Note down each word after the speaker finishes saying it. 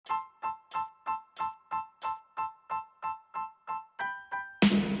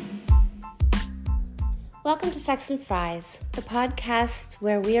Welcome to Sex and Fries, the podcast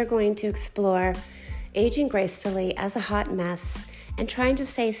where we are going to explore aging gracefully as a hot mess and trying to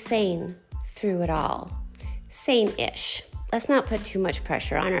stay sane through it all. Sane-ish. Let's not put too much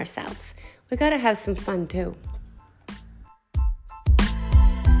pressure on ourselves. We gotta have some fun too.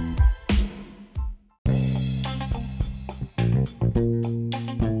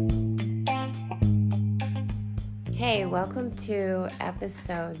 Hey, welcome to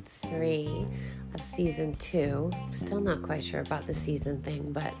episode 3 of season 2. Still not quite sure about the season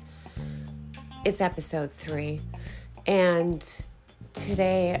thing, but it's episode 3. And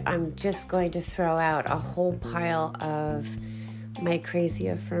today I'm just going to throw out a whole pile of my crazy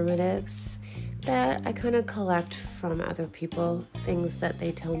affirmatives that I kind of collect from other people, things that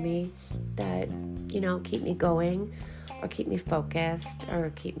they tell me that, keep me going or keep me focused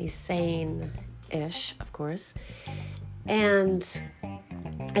or keep me sane-ish, of course. And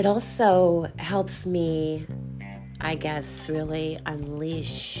it also helps me, I guess, really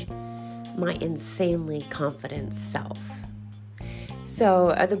unleash my insanely confident self.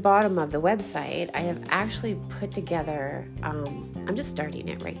 So at the bottom of the website, I have actually put together, I'm just starting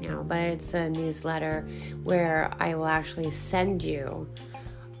it right now, but it's a newsletter where I will actually send you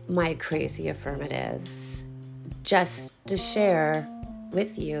my crazy affirmatives just to share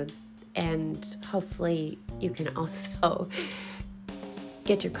with you. And hopefully you can also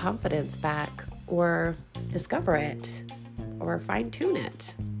get your confidence back or discover it or fine-tune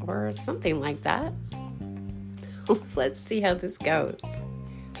it or something like that. Let's see how this goes.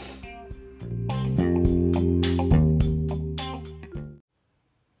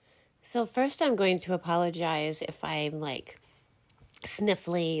 So first I'm going to apologize if I'm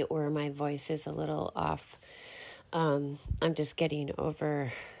sniffly or my voice is a little off. I'm just getting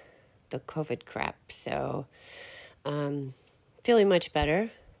over the COVID crap, so feeling much better,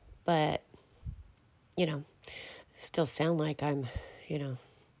 but still sound like I'm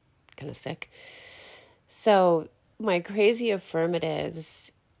kind of sick. So my crazy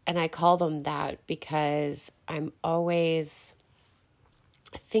affirmatives, and I call them that because I'm always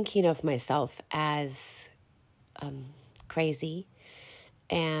thinking of myself as crazy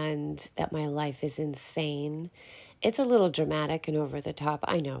and that my life is insane. It's a little dramatic and over the top,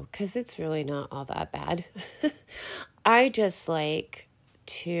 I know, because it's really not all that bad. I just like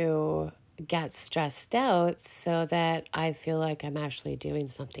to get stressed out so that I feel like I'm actually doing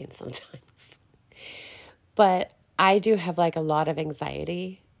something sometimes. But I do have a lot of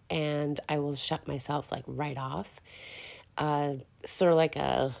anxiety, and I will shut myself right off. Sort of like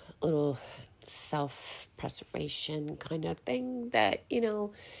a little self-preservation kind of thing that,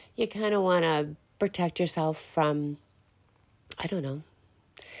 you kind of want to protect yourself from,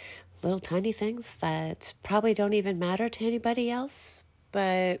 little tiny things that probably don't even matter to anybody else,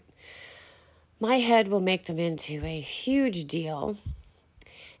 but my head will make them into a huge deal.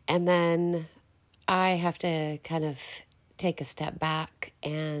 And then I have to kind of take a step back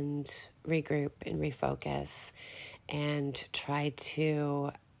and regroup and refocus and try to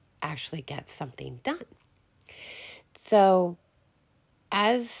actually get something done. So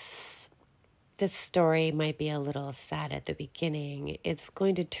as this story might be a little sad at the beginning, it's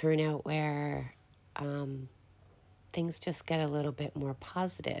going to turn out where things just get a little bit more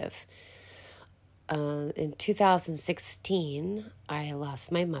positive. In 2016, I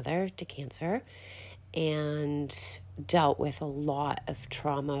lost my mother to cancer and dealt with a lot of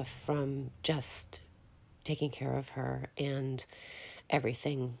trauma from just taking care of her and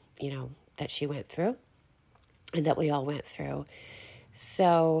everything, that she went through and that we all went through.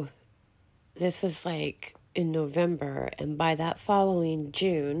 So this was in November, and by that following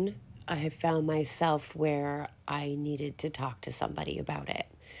June, I had found myself where I needed to talk to somebody about it.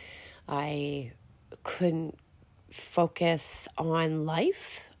 I couldn't focus on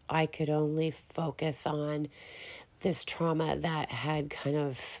life. I could only focus on this trauma that had kind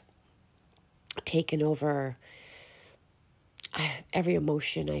of taken over every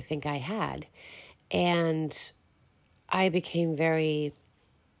emotion I think I had. And I became very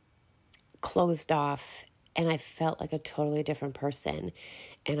closed off, and I felt like a totally different person.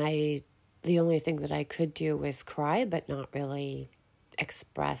 And the only thing that I could do was cry, but not really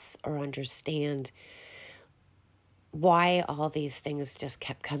express or understand why all these things just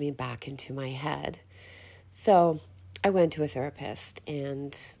kept coming back into my head. So I went to a therapist,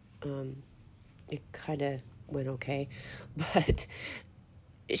 and it kind of went okay. But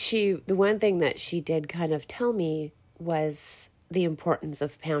the one thing that she did kind of tell me was the importance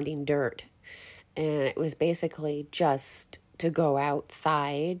of pounding dirt. And it was basically just to go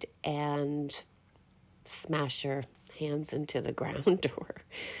outside and smash your hands into the ground or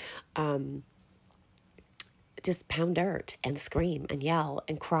just pound dirt and scream and yell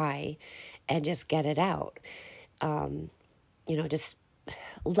and cry and just get it out. Just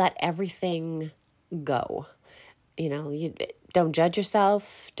let everything go. You don't judge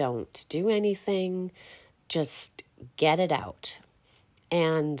yourself, don't do anything, just get it out.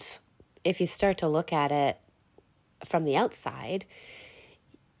 And if you start to look at it from the outside,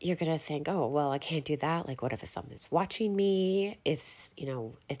 you're going to think, oh, well, I can't do that. Like, what if someone's watching me? It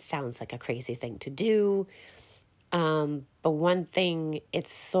sounds like a crazy thing to do. But one thing,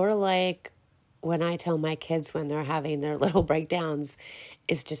 it's sort of like when I tell my kids when they're having their little breakdowns,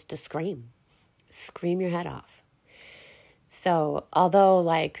 is just to scream your head off. So although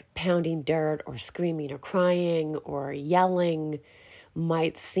like pounding dirt or screaming or crying or yelling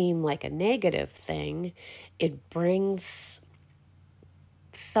might seem like a negative thing, it brings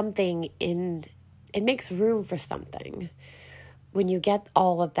something in, it makes room for something. When you get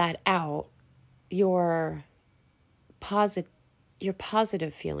all of that out, your positive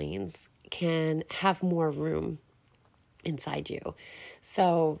feelings can have more room inside you.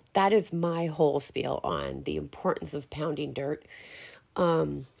 So that is my whole spiel on the importance of pounding dirt,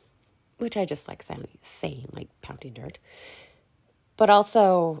 which I just like saying like pounding dirt. But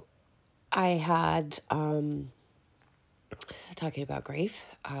also I had, talking about grief,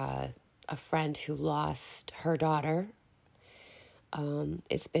 a friend who lost her daughter.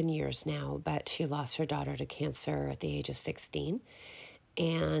 It's been years now, but she lost her daughter to cancer at the age of 16.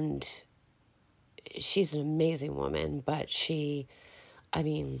 And she's an amazing woman, but I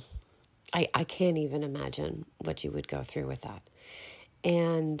can't even imagine what you would go through with that.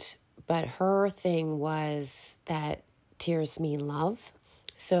 But her thing was that tears mean love,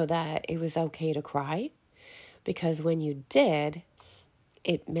 so that it was okay to cry, because when you did,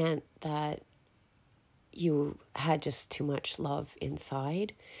 it meant that you had just too much love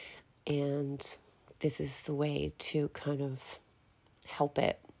inside, and this is the way to kind of help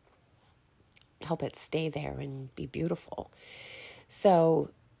it stay there and be beautiful.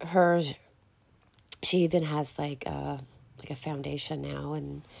 So she even has like a foundation now,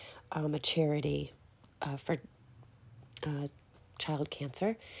 and a charity for child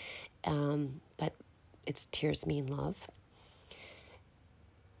cancer, but it's Tears Mean Love.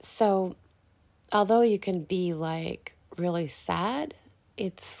 So although you can be like really sad,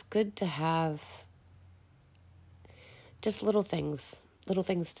 it's good to have just little things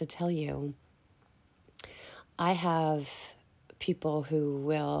to tell you. I have people who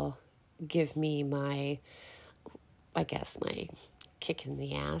will give me my kick in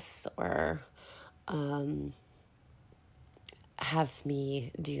the ass, or have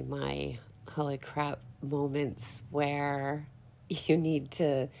me do my holy crap moments where you need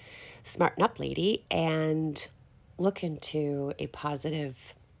to smarten up, lady, and look into a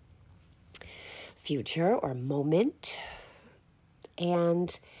positive future or moment.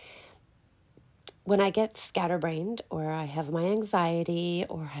 And when I get scatterbrained, or I have my anxiety,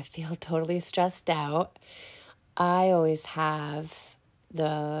 or I feel totally stressed out, I always have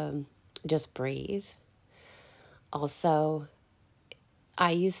the just breathe. Also,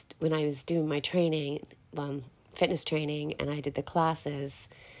 when I was doing my training, fitness training, and I did the classes,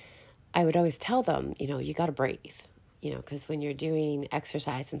 I would always tell them, you got to breathe, because when you're doing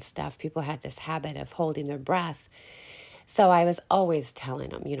exercise and stuff, people had this habit of holding their breath. So I was always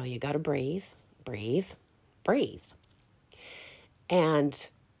telling them, you got to breathe. And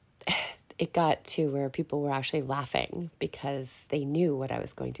it got to where people were actually laughing because they knew what I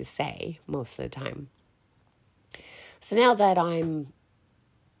was going to say most of the time. So now that I'm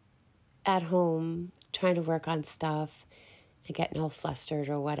at home trying to work on stuff and getting all flustered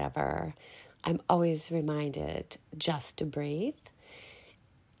or whatever, I'm always reminded just to breathe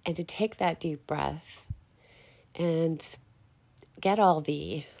and to take that deep breath and get all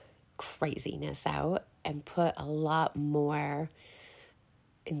the craziness out and put a lot more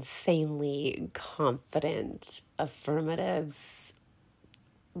insanely confident affirmatives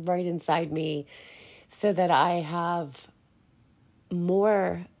right inside me, so that I have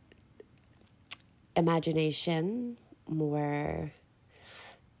more imagination, more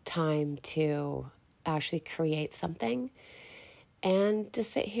time to actually create something, and to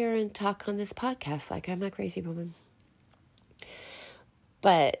sit here and talk on this podcast like I'm a crazy woman.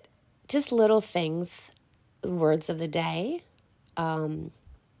 But just little things, words of the day,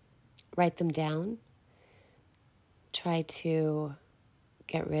 write them down. Try to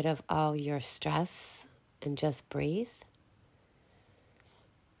get rid of all your stress and just breathe.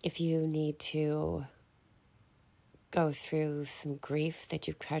 If you need to go through some grief that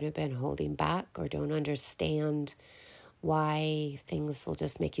you've kind of been holding back, or don't understand why things will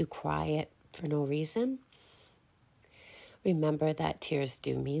just make you cry it for no reason, remember that tears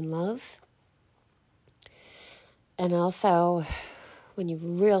do mean love. And also, when you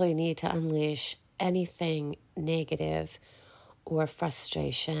really need to unleash anything negative or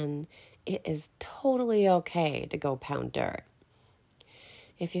frustration, it is totally okay to go pound dirt.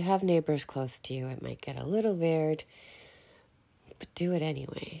 If you have neighbors close to you, it might get a little weird, but do it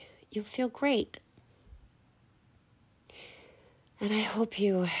anyway. You'll feel great. And I hope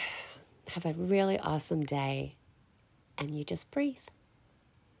you have a really awesome day and you just breathe.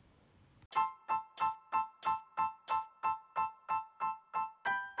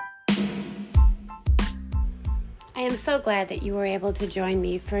 I am so glad that you were able to join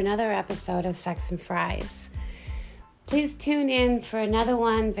me for another episode of Sex and Fries. Please tune in for another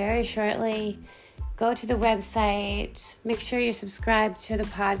one very shortly. Go to the website. Make sure you're subscribed to the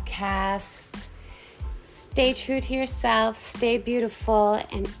podcast. Stay true to yourself. Stay beautiful.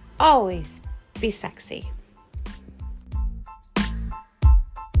 And always be sexy.